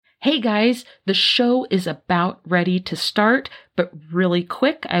Hey guys, the show is about ready to start, but really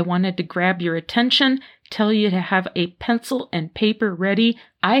quick, I wanted to grab your attention, tell you to have a pencil and paper ready.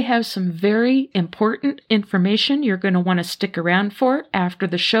 I have some very important information you're going to want to stick around for after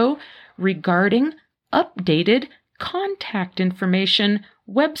the show regarding updated contact information,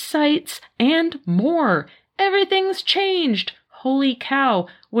 websites, and more. Everything's changed. Holy cow.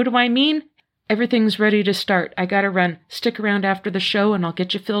 What do I mean? Everything's ready to start. I gotta run. Stick around after the show and I'll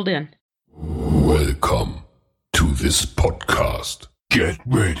get you filled in. Welcome to this podcast. Get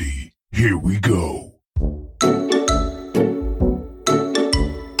ready. Here we go.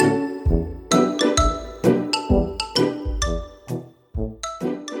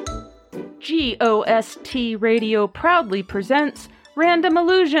 GOST Radio proudly presents Random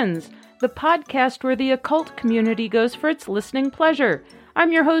Illusions, the podcast where the occult community goes for its listening pleasure.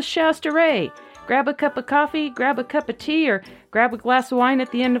 I'm your host, Shasta Ray. Grab a cup of coffee, grab a cup of tea, or grab a glass of wine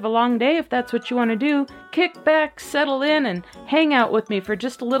at the end of a long day if that's what you want to do. Kick back, settle in, and hang out with me for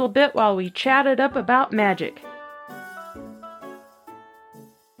just a little bit while we chat it up about magic.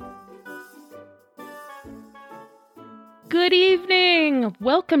 Good evening!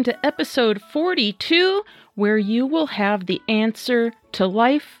 Welcome to episode 42, where you will have the answer to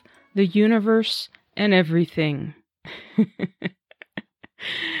life, the universe, and everything.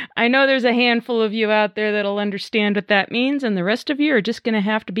 I know there's a handful of you out there that'll understand what that means, and the rest of you are just going to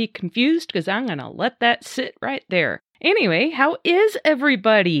have to be confused because I'm going to let that sit right there. Anyway, how is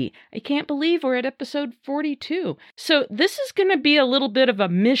everybody? I can't believe we're at episode 42. So this is going to be a little bit of a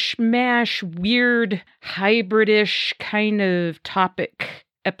mishmash, weird, hybridish kind of topic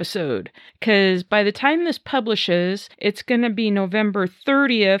episode, because by the time this publishes, it's going to be November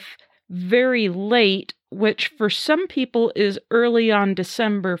 30th, very late, which for some people is early on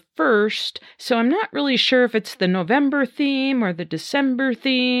December 1st. So I'm not really sure if it's the November theme or the December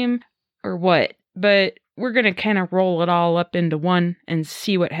theme or what, but we're going to kind of roll it all up into one and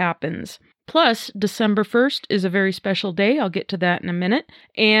see what happens. Plus, December 1st is a very special day. I'll get to that in a minute.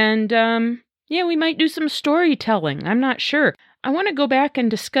 And, we might do some storytelling. I'm not sure. I want to go back and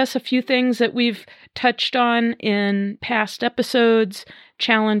discuss a few things that we've touched on in past episodes,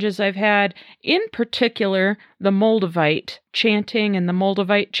 challenges I've had, in particular, the Moldavite chanting and the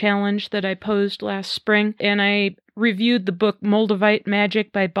Moldavite challenge that I posed last spring. And I reviewed the book Moldavite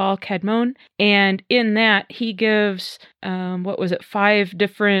Magic by Baal Kadmon. And in that, he gives, 5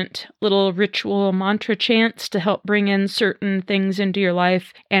 different little ritual mantra chants to help bring in certain things into your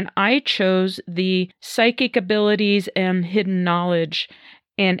life. And I chose the psychic abilities and hidden knowledge.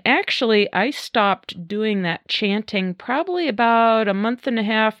 And actually, I stopped doing that chanting probably about a month and a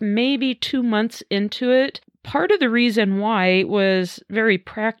half, maybe 2 months into it. Part of the reason why was very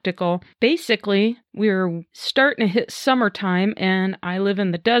practical. Basically, we were starting to hit summertime and I live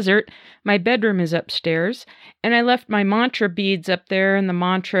in the desert. My bedroom is upstairs and I left my mantra beads up there and the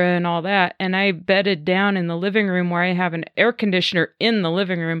mantra and all that. And I bedded down in the living room where I have an air conditioner in the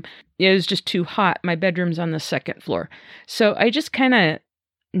living room. It was just too hot. My bedroom's on the second floor. So I just kind of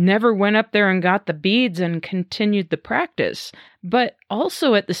never went up there and got the beads and continued the practice. But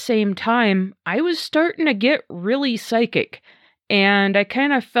also at the same time, I was starting to get really psychic. And I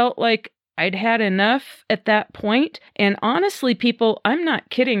kind of felt like I'd had enough at that point. And honestly, people, I'm not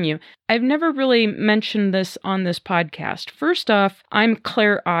kidding you. I've never really mentioned this on this podcast. First off, I'm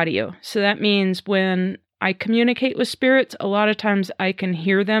clairaudio. So that means when I communicate with spirits, a lot of times I can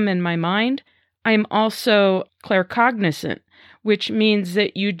hear them in my mind. I'm also claircognizant, which means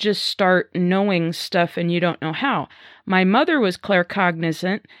that you just start knowing stuff and you don't know how. My mother was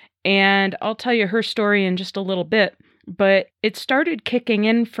claircognizant, and I'll tell you her story in just a little bit, but it started kicking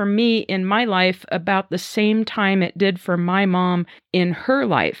in for me in my life about the same time it did for my mom in her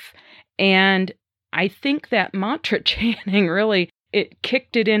life. And I think that mantra chanting really, it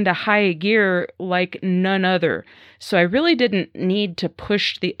kicked it into high gear like none other. So I really didn't need to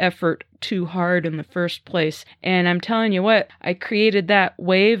push the effort too hard in the first place. And I'm telling you what, I created that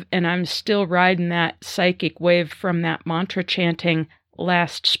wave and I'm still riding that psychic wave from that mantra chanting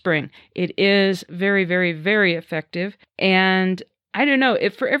last spring. It is very, very, very effective. And I don't know,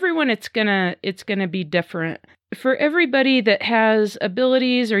 for everyone it's gonna be different. For everybody that has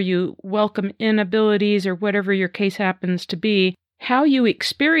abilities or you welcome in abilities or whatever your case happens to be, how you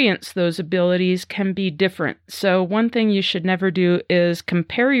experience those abilities can be different. So one thing you should never do is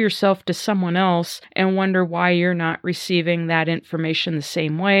compare yourself to someone else and wonder why you're not receiving that information the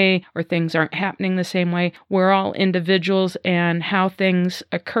same way or things aren't happening the same way. We're all individuals, and how things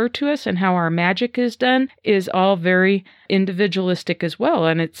occur to us and how our magic is done is all very individualistic as well.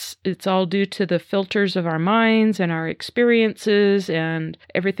 And it's all due to the filters of our minds and our experiences and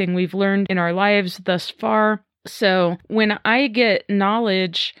everything we've learned in our lives thus far. So when I get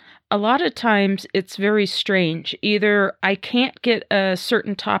knowledge, a lot of times it's very strange. Either I can't get a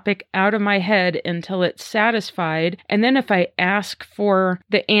certain topic out of my head until it's satisfied, and then if I ask for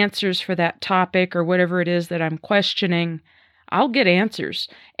the answers for that topic or whatever it is that I'm questioning, I'll get answers,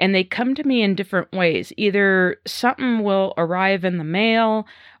 and they come to me in different ways. Either something will arrive in the mail,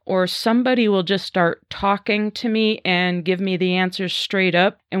 or somebody will just start talking to me and give me the answers straight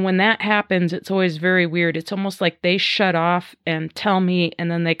up. And when that happens, it's always very weird. It's almost like they shut off and tell me,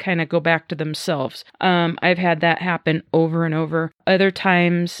 and then they kind of go back to themselves. I've had that happen over and over. Other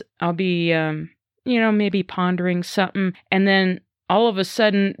times I'll be, maybe pondering something, and then all of a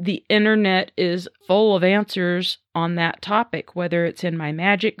sudden the internet is full of answers on that topic, whether it's in my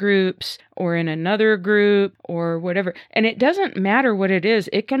magic groups or in another group or whatever. And it doesn't matter what it is.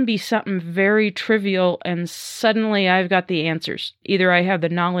 It can be something very trivial, and suddenly I've got the answers. Either I have the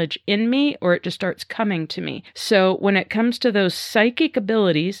knowledge in me or it just starts coming to me. So when it comes to those psychic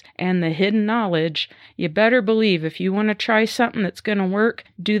abilities and the hidden knowledge, you better believe if you want to try something that's going to work,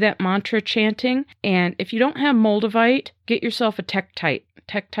 do that mantra chanting. And if you don't have Moldavite, get yourself a Tektite.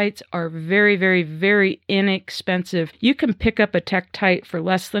 Tektites are very, very, very inexpensive. You can pick up a Tektite for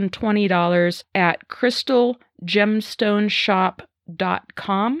less than $20 at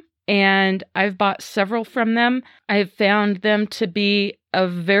crystalgemstoneshop.com. And I've bought several from them. I've found them to be a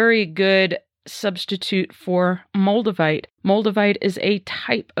very good substitute for Moldavite. Moldavite is a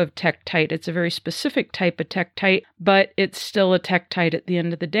type of Tektite. It's a very specific type of Tektite, but it's still a Tektite at the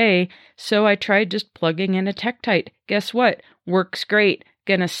end of the day. So I tried just plugging in a Tektite. Guess what? Works great.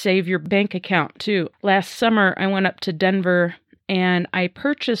 Gonna save your bank account too. Last summer, I went up to Denver and I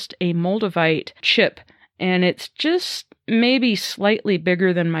purchased a Moldavite chip, and it's just maybe slightly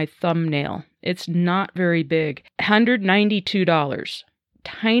bigger than my thumbnail. It's not very big. $192.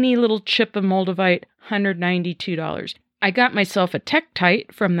 Tiny little chip of Moldavite, $192. I got myself a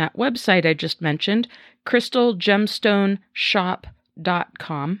Tektite from that website I just mentioned,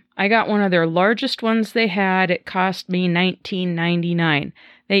 crystalgemstoneshop.com. I got one of their largest ones they had. It cost me $19.99.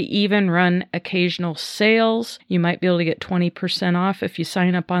 They even run occasional sales. You might be able to get 20% off if you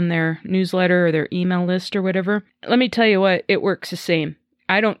sign up on their newsletter or their email list or whatever. Let me tell you what, it works the same.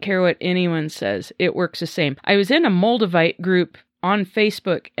 I don't care what anyone says. It works the same. I was in a Moldavite group on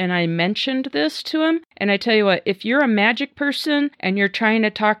Facebook, and I mentioned this to him. And I tell you what, if you're a magic person and you're trying to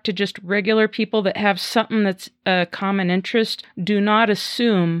talk to just regular people that have something that's a common interest, do not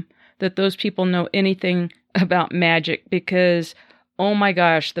assume that those people know anything about magic, because, oh my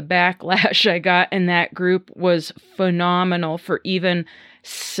gosh, the backlash I got in that group was phenomenal for even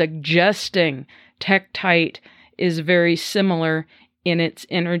suggesting Tektite is very similar in its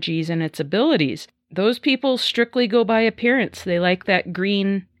energies and its abilities. Those people strictly go by appearance. They like that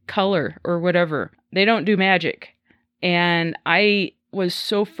green color or whatever. They don't do magic. And I was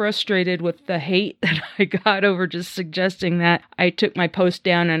so frustrated with the hate that I got over just suggesting that. I took my post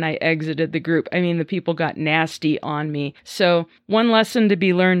down and I exited the group. I mean, the people got nasty on me. So one lesson to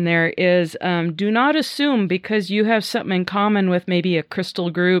be learned there is do not assume because you have something in common with maybe a crystal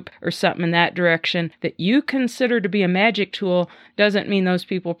group or something in that direction that you consider to be a magic tool doesn't mean those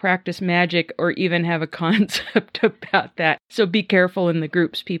people practice magic or even have a concept about that. So be careful in the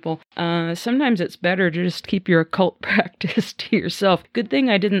groups, people. Sometimes it's better to just keep your occult practice to yourself. Good thing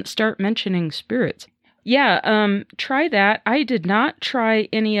I didn't start mentioning spirits. Yeah, try that. I did not try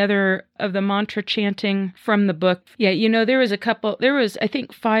any other of the mantra chanting from the book. Yeah, there was I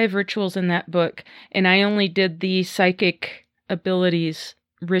think 5 rituals in that book, and I only did the psychic abilities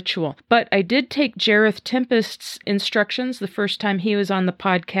ritual. But I did take Jareth Tempest's instructions the first time he was on the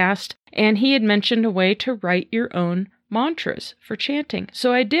podcast, and he had mentioned a way to write your own mantras for chanting.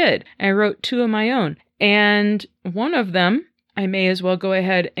 So I did. I wrote 2 of my own. And one of them, I may as well go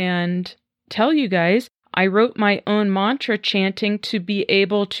ahead and tell you guys, I wrote my own mantra chanting to be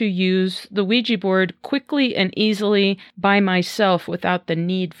able to use the Ouija board quickly and easily by myself without the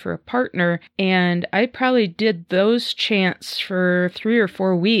need for a partner. And I probably did those chants for 3 or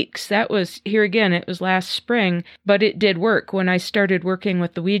 4 weeks. That was, here again, it was last spring, but it did work. When I started working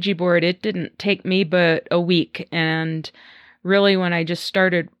with the Ouija board, it didn't take me but a week. And really, when I just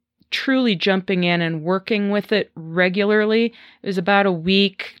started truly jumping in and working with it regularly. It was about a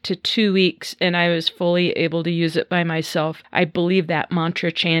week to 2 weeks, and I was fully able to use it by myself. I believe that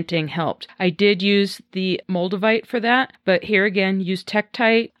mantra chanting helped. I did use the Moldavite for that, but here again, use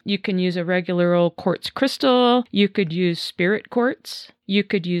Tektite. You can use a regular old quartz crystal. You could use spirit quartz. You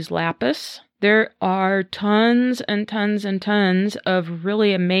could use lapis. There are tons and tons and tons of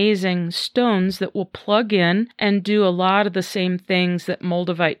really amazing stones that will plug in and do a lot of the same things that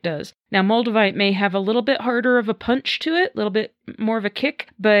Moldavite does. Now, Moldavite may have a little bit harder of a punch to it, a little bit more of a kick,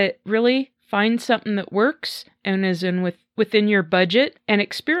 but really find something that works and is within your budget and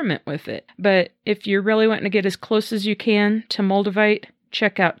experiment with it. But if you're really wanting to get as close as you can to Moldavite,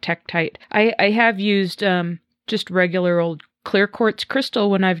 check out Tektite. I have used just regular old clear quartz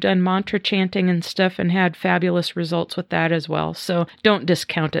crystal when I've done mantra chanting and stuff and had fabulous results with that as well. So don't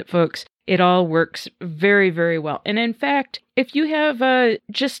discount it, folks. It all works very, very well. And in fact, if you have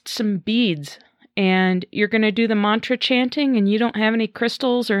just some beads and you're going to do the mantra chanting and you don't have any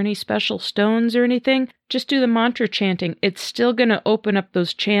crystals or any special stones or anything, just do the mantra chanting. It's still going to open up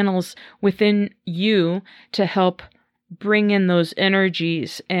those channels within you to help bring in those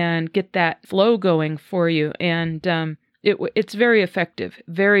energies and get that flow going for you. And it's very effective,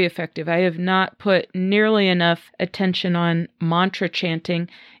 very effective. I have not put nearly enough attention on mantra chanting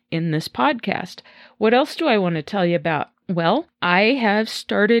in this podcast. What else do I want to tell you about? Well, I have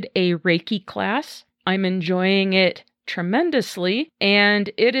started a Reiki class. I'm enjoying it tremendously, and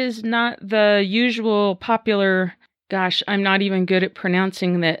it is not the usual popular, gosh, I'm not even good at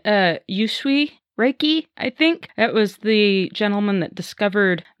pronouncing that, Usui Reiki, I think. That was the gentleman that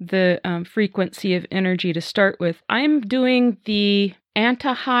discovered the frequency of energy to start with. I'm doing the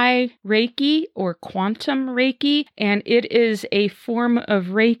anti-high Reiki or quantum Reiki, and it is a form of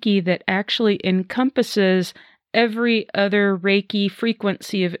Reiki that actually encompasses every other Reiki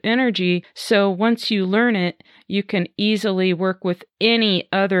frequency of energy. So once you learn it, you can easily work with any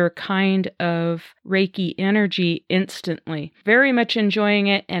other kind of Reiki energy instantly. Very much enjoying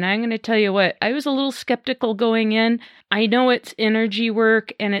it. And I'm going to tell you what, I was a little skeptical going in. I know it's energy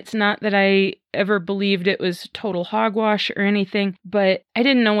work, and it's not that I ever believed it was total hogwash or anything, but I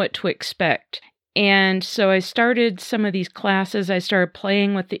didn't know what to expect. And so I started some of these classes. I started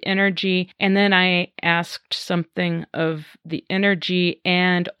playing with the energy, and then I asked something of the energy,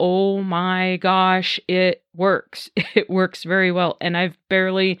 and oh my gosh, it works. It works very well. And I've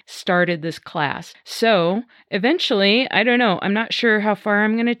barely started this class. So eventually, I don't know. I'm not sure how far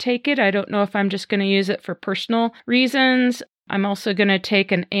I'm going to take it. I don't know if I'm just going to use it for personal reasons. I'm also going to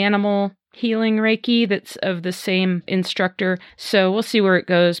take an animal healing Reiki that's of the same instructor. So we'll see where it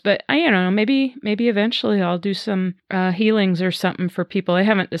goes. But I don't know, maybe eventually I'll do some healings or something for people. I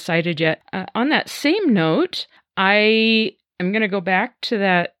haven't decided yet. On that same note, I am going to go back to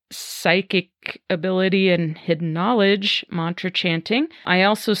that psychic ability and hidden knowledge mantra chanting. I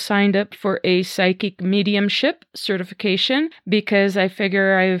also signed up for a psychic mediumship certification because I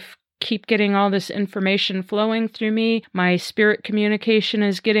figure I've keep getting all this information flowing through me. My spirit communication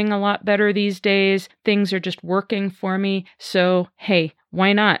is getting a lot better these days. Things are just working for me. So, hey,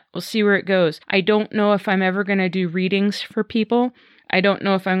 why not? We'll see where it goes. I don't know if I'm ever going to do readings for people. I don't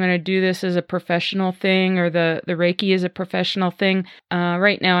know if I'm going to do this as a professional thing or the Reiki as a professional thing.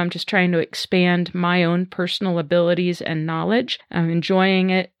 Right now, I'm just trying to expand my own personal abilities and knowledge. I'm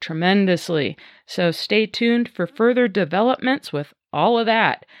enjoying it tremendously. So stay tuned for further developments with all of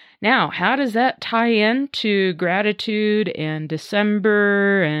that. Now, how does that tie in to gratitude and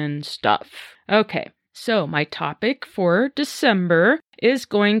December and stuff? Okay, so my topic for December is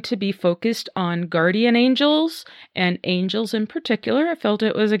going to be focused on guardian angels and angels in particular. I felt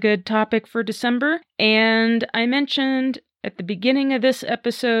it was a good topic for December. And I mentioned at the beginning of this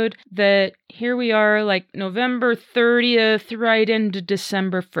episode that here we are like November 30th right into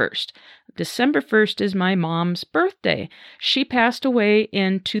December 1st. December 1st is my mom's birthday. She passed away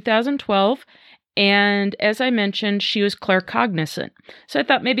in 2012, and as I mentioned, she was claircognizant. So I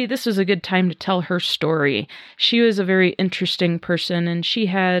thought maybe this was a good time to tell her story. She was a very interesting person, and she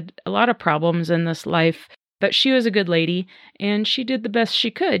had a lot of problems in this life, but she was a good lady, and she did the best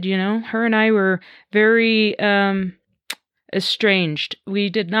she could, you know. Her and I were very estranged. We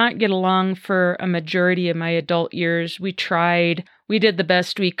did not get along for a majority of my adult years. We tried. We did the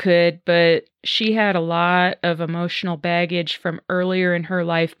best we could, but she had a lot of emotional baggage from earlier in her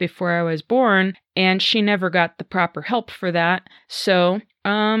life before I was born, and she never got the proper help for that. So,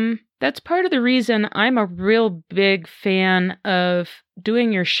 that's part of the reason I'm a real big fan of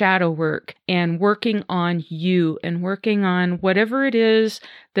doing your shadow work and working on you and working on whatever it is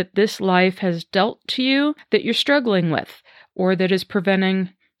that this life has dealt to you that you're struggling with or that is preventing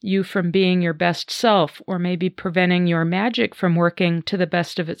you from being your best self, or maybe preventing your magic from working to the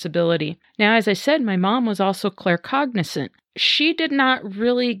best of its ability. Now, as I said, my mom was also claircognizant. She did not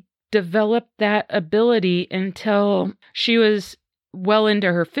really develop that ability until she was well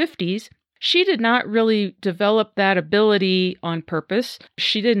into her 50s. She did not really develop that ability on purpose.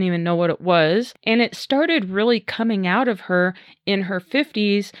 She didn't even know what it was. And it started really coming out of her in her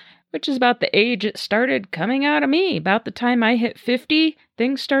 50s, which is about the age it started coming out of me. About the time I hit 50,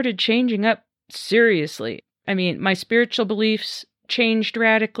 things started changing up seriously. I mean, my spiritual beliefs changed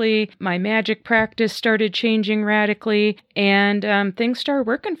radically. My magic practice started changing radically, and things started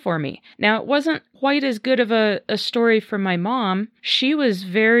working for me. Now, it wasn't quite as good of a story for my mom. She was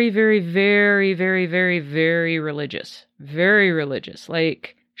very, very, very, very, very, very religious. Very religious.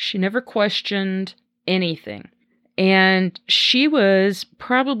 Like, she never questioned anything. And she was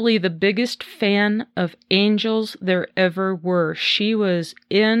probably the biggest fan of angels there ever were. She was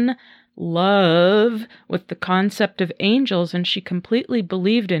in love with the concept of angels, and she completely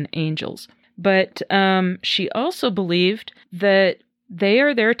believed in angels. But she also believed that they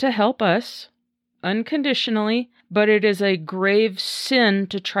are there to help us unconditionally, but it is a grave sin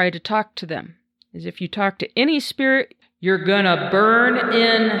to try to talk to them. As if you talk to any spirit, you're gonna burn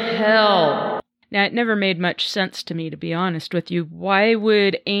in hell. Now, it never made much sense to me, to be honest with you. Why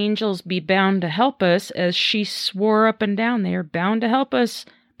would angels be bound to help us, as she swore up and down they are bound to help us?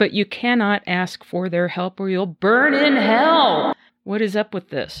 But you cannot ask for their help or you'll burn in hell. What is up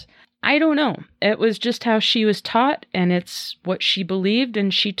with this? I don't know. It was just how she was taught, and it's what she believed,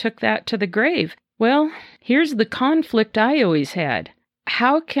 and she took that to the grave. Well, here's the conflict I always had.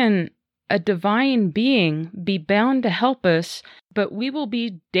 How can a divine being be bound to help us, but we will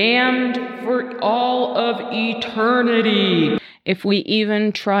be damned for all of eternity if we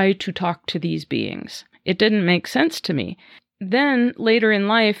even try to talk to these beings? It didn't make sense to me. Then, later in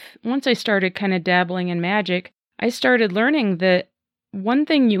life, once I started kind of dabbling in magic, I started learning that one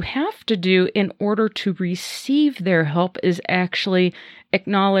thing you have to do in order to receive their help is actually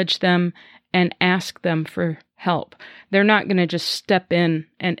acknowledge them and ask them for help. They're not going to just step in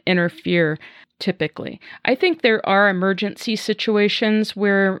and interfere, typically. I think there are emergency situations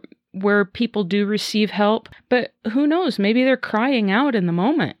where people do receive help, but who knows? Maybe they're crying out in the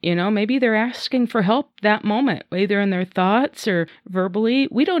moment, Maybe they're asking for help that moment, either in their thoughts or verbally.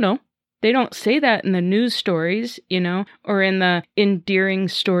 We don't know. They don't say that in the news stories, or in the endearing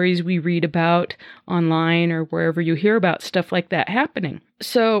stories we read about online or wherever you hear about stuff like that happening.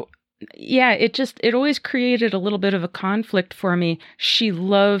 So, yeah, it always created a little bit of a conflict for me. She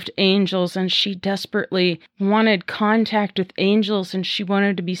loved angels, and she desperately wanted contact with angels, and she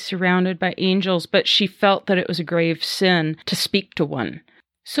wanted to be surrounded by angels, but she felt that it was a grave sin to speak to one.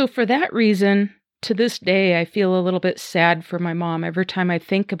 So for that reason, to this day, I feel a little bit sad for my mom every time I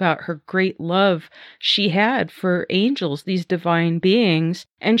think about her great love she had for angels, these divine beings,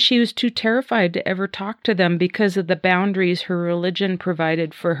 and she was too terrified to ever talk to them because of the boundaries her religion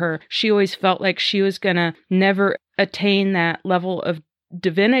provided for her. She always felt like she was going to never attain that level of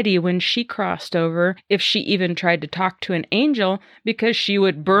divinity when she crossed over, if she even tried to talk to an angel, because she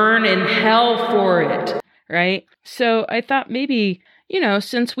would burn in hell for it, right? So I thought maybe,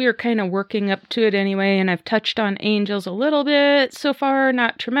 since we were kind of working up to it anyway, and I've touched on angels a little bit so far,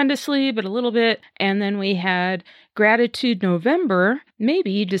 not tremendously, but a little bit, and then we had Gratitude November,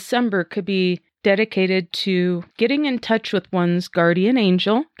 maybe December could be dedicated to getting in touch with one's guardian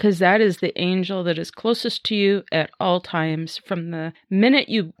angel, because that is the angel that is closest to you at all times, from the minute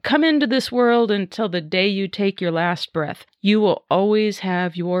you come into this world until the day you take your last breath. You will always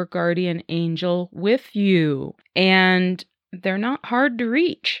have your guardian angel with you, and they're not hard to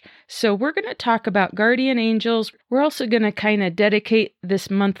reach. So we're going to talk about guardian angels. We're also going to kind of dedicate this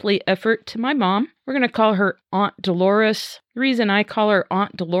monthly effort to my mom. We're going to call her Aunt Delores. The reason I call her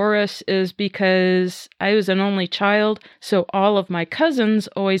Aunt Delores is because I was an only child, so all of my cousins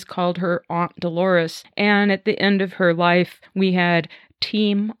always called her Aunt Delores. And at the end of her life, we had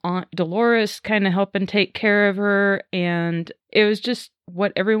Team Aunt Delores kind of helping take care of her, and it was just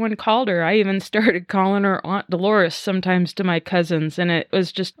what everyone called her. I even started calling her Aunt Delores sometimes to my cousins, and it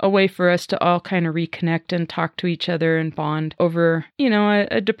was just a way for us to all kind of reconnect and talk to each other and bond over,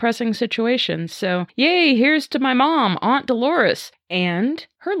 a depressing situation. So, yay, here's to my mom, Aunt Delores, and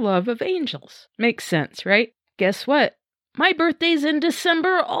her love of angels. Makes sense, right? Guess what? My birthday's in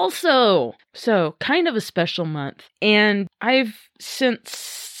December also. So, kind of a special month. And I've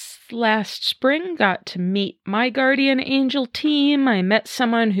since last spring, got to meet my guardian angel team. I met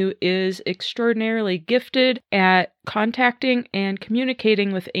someone who is extraordinarily gifted at contacting and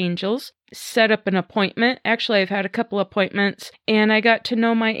communicating with angels. Set up an appointment. Actually, I've had a couple appointments, and I got to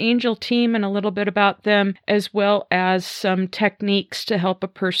know my angel team and a little bit about them, as well as some techniques to help a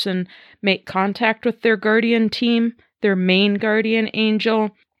person make contact with their guardian team, their main guardian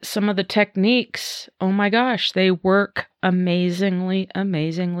angel. Some of the techniques, oh my gosh, they work amazingly,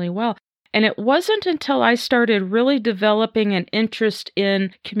 amazingly well. And it wasn't until I started really developing an interest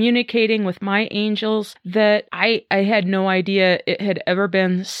in communicating with my angels that I had no idea it had ever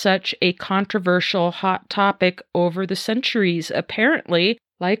been such a controversial hot topic over the centuries. Apparently,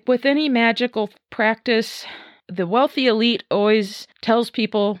 like with any magical practice, the wealthy elite always tells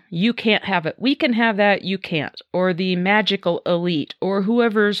people, you can't have it. We can have that, you can't. Or the magical elite, or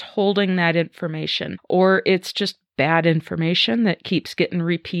whoever's holding that information. Or it's just bad information that keeps getting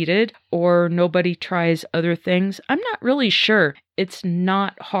repeated, or nobody tries other things. I'm not really sure. It's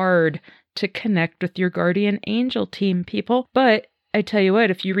not hard to connect with your guardian angel team, people. But I tell you what,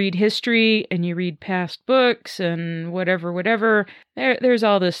 if you read history and you read past books and whatever, there's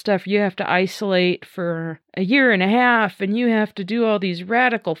all this stuff you have to isolate for a year and a half, and you have to do all these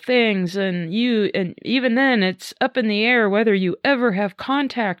radical things, and even then it's up in the air whether you ever have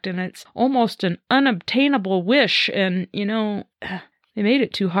contact, and it's almost an unobtainable wish, and they made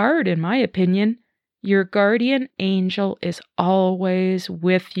it too hard, in my opinion. Your guardian angel is always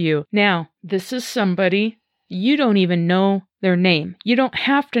with you. Now, this is somebody you don't even know their name. You don't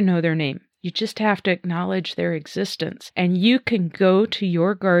have to know their name. You just have to acknowledge their existence. And you can go to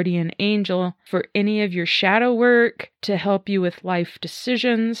your guardian angel for any of your shadow work, to help you with life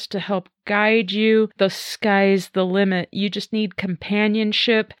decisions, to help guide you. The sky's the limit. You just need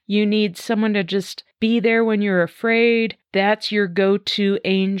companionship. You need someone to just be there when you're afraid. That's your go-to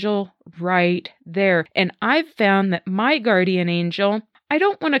angel right there. And I've found that my guardian angel, I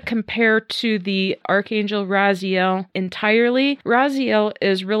don't want to compare to the Archangel Raziel entirely. Raziel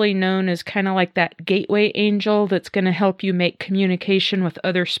is really known as kind of like that gateway angel that's going to help you make communication with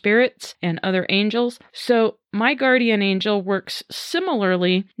other spirits and other angels. So my guardian angel works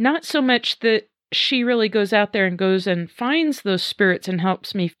similarly, not so much that she really goes out there and goes and finds those spirits and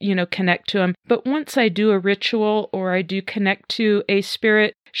helps me, connect to them. But once I do a ritual or I do connect to a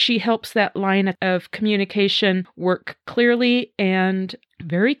spirit, she helps that line of communication work clearly and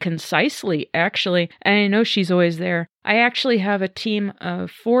very concisely, actually. And I know she's always there. I actually have a team of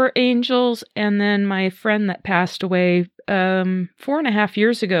 4 angels, and then my friend that passed away 4.5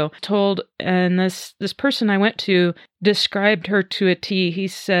 years ago and this person I went to described her to a T. He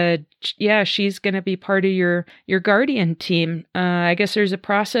said, yeah, she's going to be part of your guardian team. I guess there's a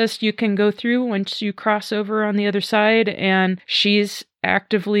process you can go through once you cross over on the other side, and she's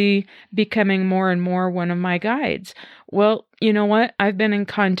actively becoming more and more one of my guides. Well, you know what? I've been in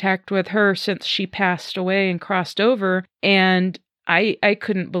contact with her since she passed away and crossed over, and I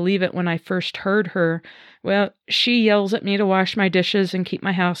couldn't believe it when I first heard her. Well, she yells at me to wash my dishes and keep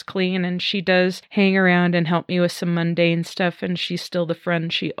my house clean, and she does hang around and help me with some mundane stuff, and she's still the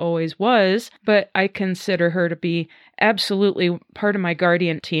friend she always was, but I consider her to be absolutely part of my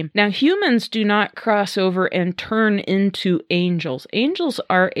guardian team. Now, humans do not cross over and turn into angels. Angels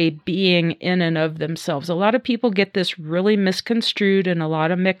are a being in and of themselves. A lot of people get this really misconstrued and a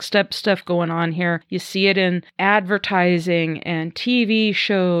lot of mixed up stuff going on here. You see it in advertising and TV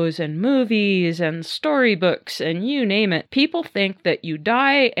shows and movies and storybooks and you name it. People think that you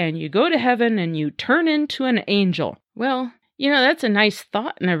die and you go to heaven and you turn into an angel. Well, that's a nice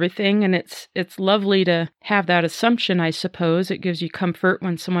thought and everything, and it's lovely to have that assumption, I suppose. It gives you comfort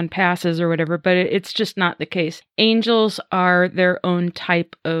when someone passes or whatever, but it's just not the case. Angels are their own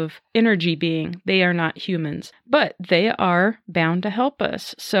type of energy being. They are not humans, but they are bound to help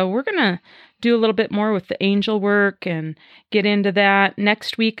us. So we're going to do a little bit more with the angel work and get into that.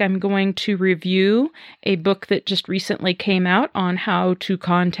 Next week, I'm going to review a book that just recently came out on how to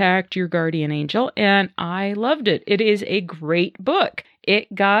contact your guardian angel, and I loved it. It is a great book.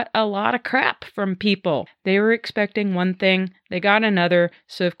 It got a lot of crap from people. They were expecting one thing, they got another,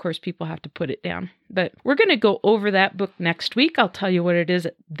 so of course people have to put it down. But we're going to go over that book next week. I'll tell you what it is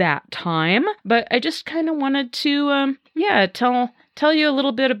at that time. But I just kind of wanted to, tell you a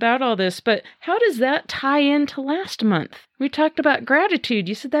little bit about all this. But how does that tie into last month? We talked about gratitude.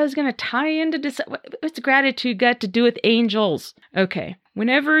 You said that was going to tie into this. What's gratitude got to do with angels? Okay.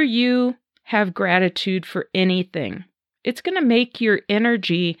 Whenever you have gratitude for anything, It's going to make your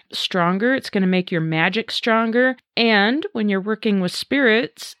energy stronger. It's going to make your magic stronger. And when you're working with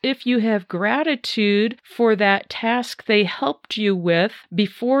spirits, if you have gratitude for that task they helped you with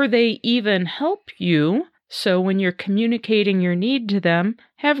before they even help you, so when you're communicating your need to them,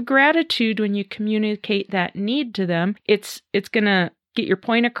 have gratitude when you communicate that need to them. It's going to get your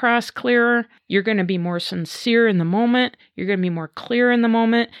point across clearer. You're going to be more sincere in the moment. You're going to be more clear in the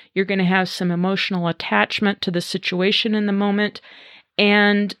moment. You're going to have some emotional attachment to the situation in the moment.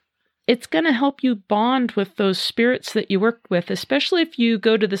 And it's going to help you bond with those spirits that you work with, especially if you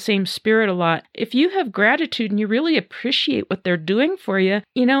go to the same spirit a lot. If you have gratitude and you really appreciate what they're doing for you,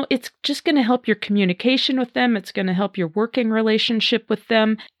 it's just going to help your communication with them. It's going to help your working relationship with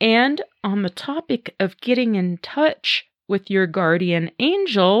them. And on the topic of getting in touch with your guardian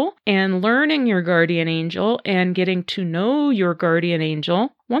angel and learning your guardian angel and getting to know your guardian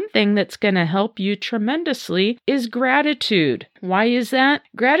angel, one thing that's going to help you tremendously is gratitude. Why is that?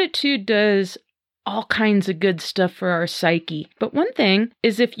 Gratitude does all kinds of good stuff for our psyche. But one thing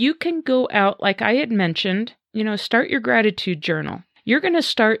is if you can go out, like I had mentioned, start your gratitude journal. You're going to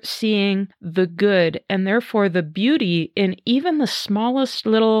start seeing the good and therefore the beauty in even the smallest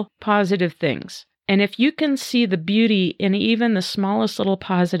little positive things. And if you can see the beauty in even the smallest little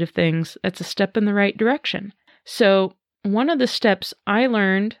positive things, that's a step in the right direction. So one of the steps I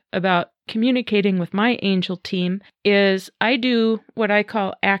learned about communicating with my angel team is I do what I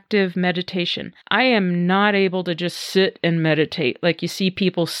call active meditation. I am not able to just sit and meditate. Like you see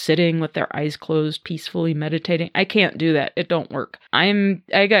people sitting with their eyes closed, peacefully meditating. I can't do that. It don't work.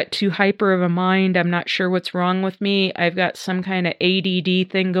 I got too hyper of a mind. I'm not sure what's wrong with me. I've got some kind of ADD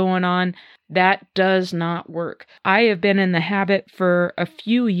thing going on. That does not work. I have been in the habit for a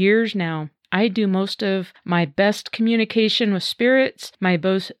few years now. I do most of my best communication with spirits, my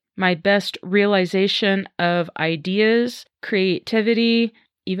best realization of ideas, creativity,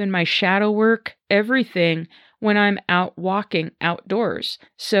 even my shadow work, everything when I'm out walking outdoors.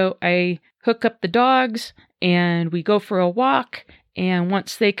 So I hook up the dogs and we go for a walk. And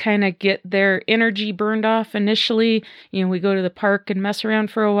once they kind of get their energy burned off initially, we go to the park and mess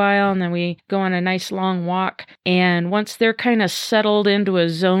around for a while, and then we go on a nice long walk. And once they're kind of settled into a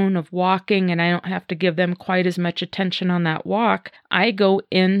zone of walking and I don't have to give them quite as much attention on that walk, I go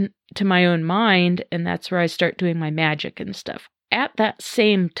into my own mind, and that's where I start doing my magic and stuff. At that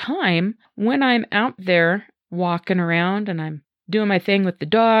same time, when I'm out there walking around and I'm doing my thing with the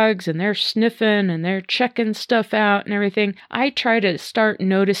dogs and they're sniffing and they're checking stuff out and everything, I try to start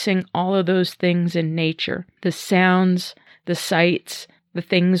noticing all of those things in nature. The sounds, the sights, the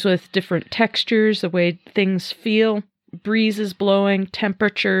things with different textures, the way things feel, breezes blowing,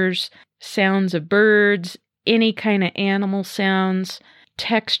 temperatures, sounds of birds, any kind of animal sounds,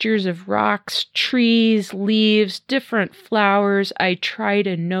 textures of rocks, trees, leaves, different flowers. I try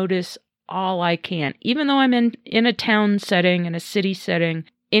to notice all I can. Even though I'm in a town setting, in a city setting,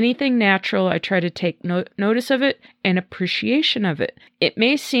 anything natural, I try to take notice of it and appreciation of it. It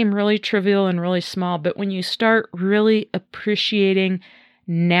may seem really trivial and really small, but when you start really appreciating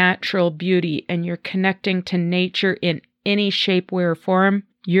natural beauty and you're connecting to nature in any shape, way, or form,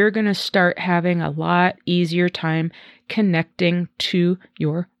 you're going to start having a lot easier time connecting to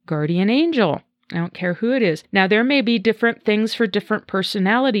your guardian angel. I don't care who it is. Now, there may be different things for different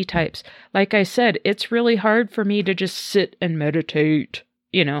personality types. Like I said, it's really hard for me to just sit and meditate.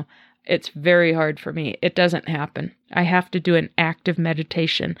 It's very hard for me. It doesn't happen. I have to do an active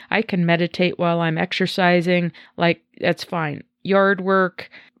meditation. I can meditate while I'm exercising. That's fine. Yard work,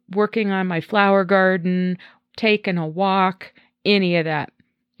 working on my flower garden, taking a walk, any of that.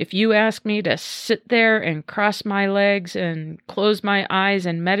 If you ask me to sit there and cross my legs and close my eyes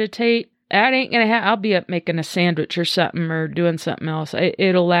and meditate, that ain't going to happen. I'll be up making a sandwich or something or doing something else.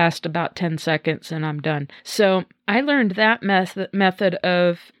 It'll last about 10 seconds and I'm done. So I learned that method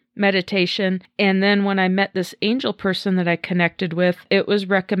of meditation. And then when I met this angel person that I connected with, it was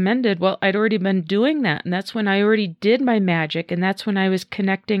recommended. Well, I'd already been doing that. And that's when I already did my magic. And that's when I was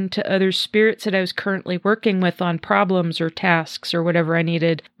connecting to other spirits that I was currently working with on problems or tasks or whatever I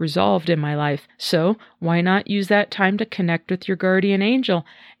needed resolved in my life. So why not use that time to connect with your guardian angel?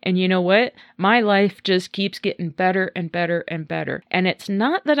 And you know what? My life just keeps getting better and better and better. And it's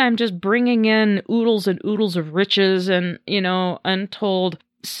not that I'm just bringing in oodles and oodles of riches and, untold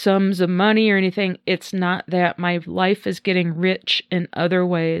sums of money or anything. It's not that. My life is getting rich in other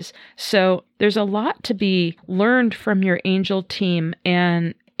ways. So there's a lot to be learned from your angel team.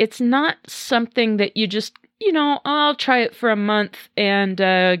 And it's not something that you just, I'll try it for a month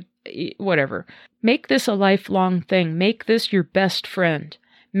and whatever. Make this a lifelong thing. Make this your best friend.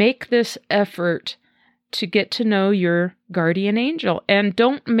 Make this effort to get to know your guardian angel. And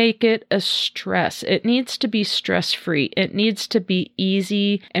don't make it a stress. It needs to be stress-free. It needs to be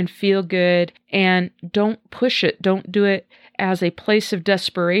easy and feel good. And don't push it. Don't do it as a place of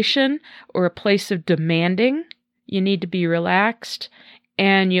desperation or a place of demanding. You need to be relaxed.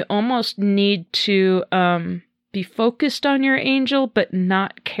 And you almost need to be focused on your angel, but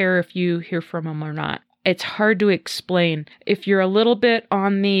not care if you hear from them or not. It's hard to explain. If you're a little bit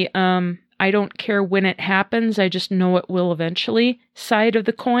on the I don't care when it happens, I just know it will eventually side of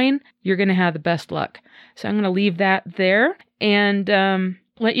the coin, you're going to have the best luck. So I'm going to leave that there and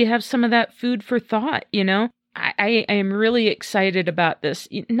let you have some of that food for thought, you know. I am really excited about this.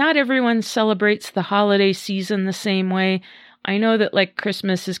 Not everyone celebrates the holiday season the same way. I know that like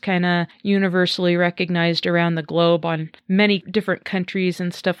Christmas is kind of universally recognized around the globe on many different countries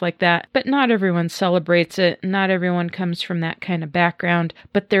and stuff like that, but not everyone celebrates it. Not everyone comes from that kind of background,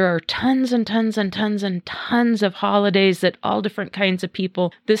 but there are tons and tons and tons and tons of holidays that all different kinds of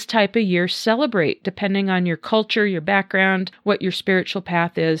people this type of year celebrate, depending on your culture, your background, what your spiritual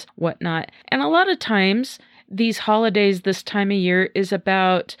path is, whatnot. And a lot of times, these holidays this time of year is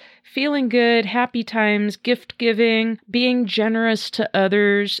about feeling good, happy times, gift giving, being generous to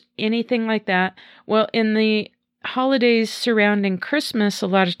others, anything like that. Well, in the holidays surrounding Christmas, a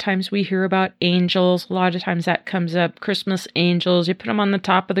lot of times we hear about angels. A lot of times that comes up, Christmas angels. You put them on the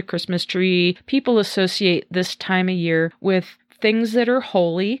top of the Christmas tree. People associate this time of year with things that are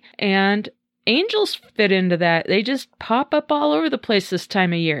holy, and angels fit into that. They just pop up all over the place this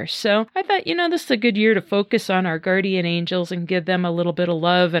time of year. So I thought, this is a good year to focus on our guardian angels and give them a little bit of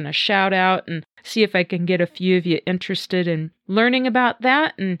love and a shout out and see if I can get a few of you interested in learning about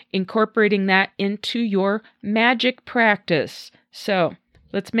that and incorporating that into your magic practice. So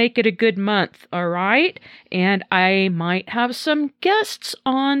let's make it a good month, all right? And I might have some guests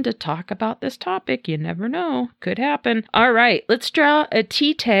on to talk about this topic. You never know. Could happen. All right, let's draw a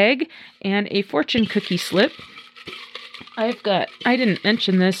tea tag and a fortune cookie slip. I didn't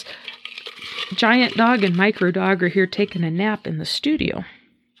mention this, Giant Dog and Micro Dog are here taking a nap in the studio.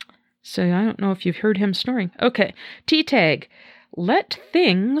 So I don't know if you've heard him snoring. Okay, tea tag. Let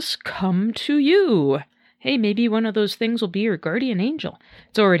things come to you. Hey, maybe one of those things will be your guardian angel.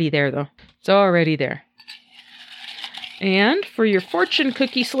 It's already there, though. It's already there. And for your fortune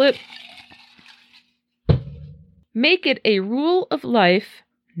cookie slip, make it a rule of life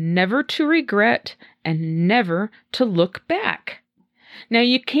never to regret and never to look back. Now,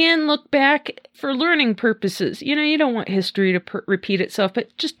 you can look back for learning purposes. You don't want history to repeat itself,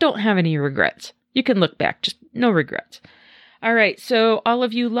 but just don't have any regrets. You can look back, just no regrets. All right, so all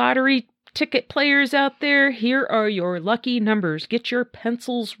of you lottery ticket players out there, here are your lucky numbers. Get your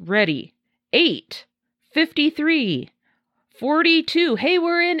pencils ready. 8, 53, 42. Hey,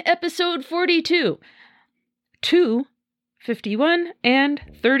 we're in episode 42. 2, 51, and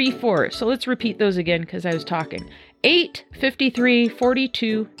 34. So let's repeat those again because I was talking. 8, 53,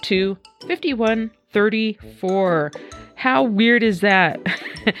 42, 2, 51, 34. How weird is that?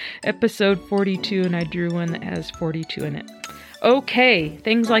 Episode 42, and I drew one that has 42 in it. Okay,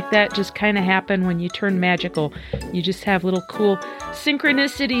 things like that just kind of happen when you turn magical. You just have little cool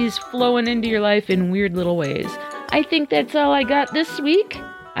synchronicities flowing into your life in weird little ways. I think that's all I got this week.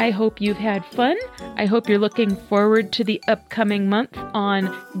 I hope you've had fun. I hope you're looking forward to the upcoming month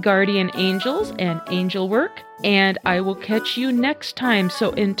on guardian angels and angel work. And I will catch you next time.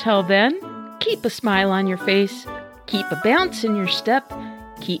 So until then, keep a smile on your face. Keep a bounce in your step.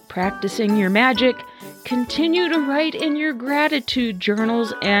 Keep practicing your magic. Continue to write in your gratitude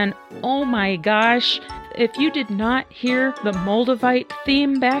journals. And oh my gosh, if you did not hear the Moldavite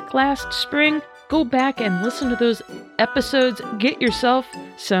theme back last spring, go back and listen to those episodes. Get yourself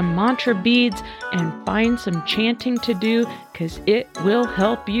some mantra beads and find some chanting to do because it will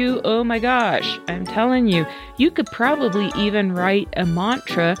help you. Oh my gosh, I'm telling you, you could probably even write a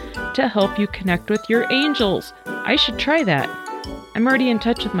mantra to help you connect with your angels. I should try that. I'm already in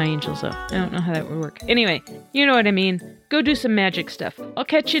touch with my angels though. I don't know how that would work. Anyway, you know what I mean. Go do some magic stuff. I'll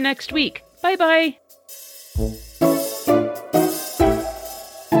catch you next week. Bye-bye.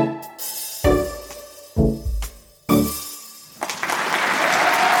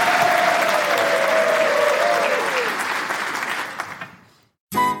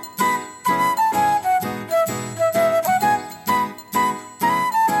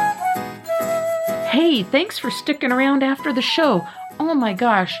 Hey, thanks for sticking around after the show. Oh my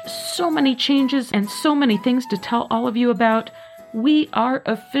gosh, so many changes and so many things to tell all of you about. We are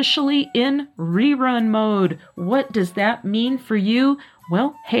officially in rerun mode. What does that mean for you?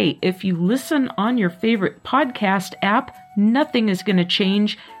 Well, hey, if you listen on your favorite podcast app, nothing is going to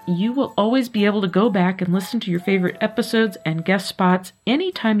change. You will always be able to go back and listen to your favorite episodes and guest spots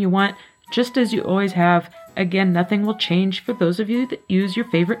anytime you want, just as you always have. Again, nothing will change for those of you that use your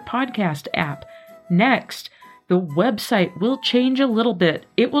favorite podcast app. Next, the website will change a little bit.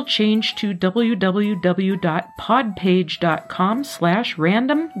 It will change to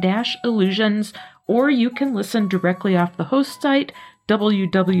www.podpage.com/random-illusions, or you can listen directly off the host site,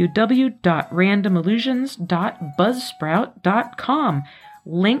 www.randomillusions.buzzsprout.com.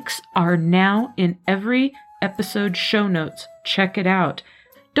 Links are now in every episode show notes. Check it out.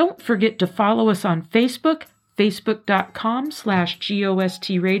 Don't forget to follow us on Facebook,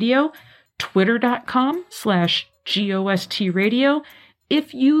 facebook.com/GOSTradio, twitter.com/GOSTradio.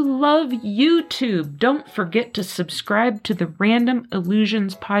 If you love YouTube, don't forget to subscribe to the Random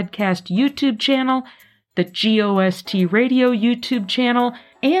Illusions Podcast YouTube channel, the GOST Radio YouTube channel,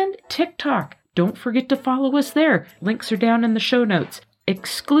 and TikTok. Don't forget to follow us there. Links are down in the show notes.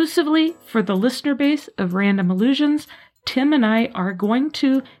 Exclusively for the listener base of Random Illusions, Tim and I are going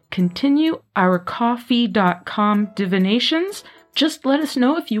to continue our Ko-fi.com divinations. Just let us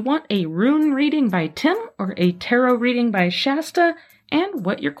know if you want a rune reading by Tim or a tarot reading by Shasta and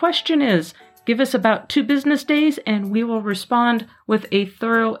what your question is. Give us about 2 business days and we will respond with a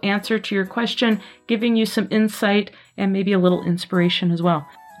thorough answer to your question, giving you some insight and maybe a little inspiration as well.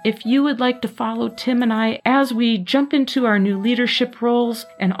 If you would like to follow Tim and I as we jump into our new leadership roles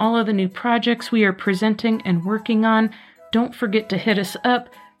and all of the new projects we are presenting and working on, don't forget to hit us up.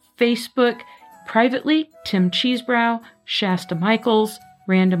 Facebook, privately, Tim Cheesebrow, Shasta Michaels,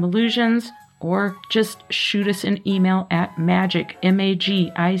 Random Illusions, or just shoot us an email at magic,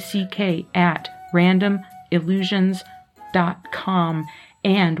 MAGICK, @randomillusions.com.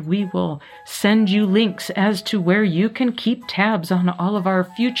 And we will send you links as to where you can keep tabs on all of our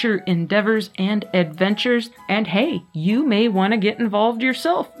future endeavors and adventures. And hey, you may want to get involved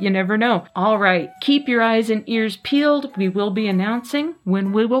yourself. You never know. All right, keep your eyes and ears peeled. We will be announcing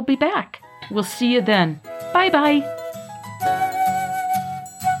when we will be back. We'll see you then. Bye-bye.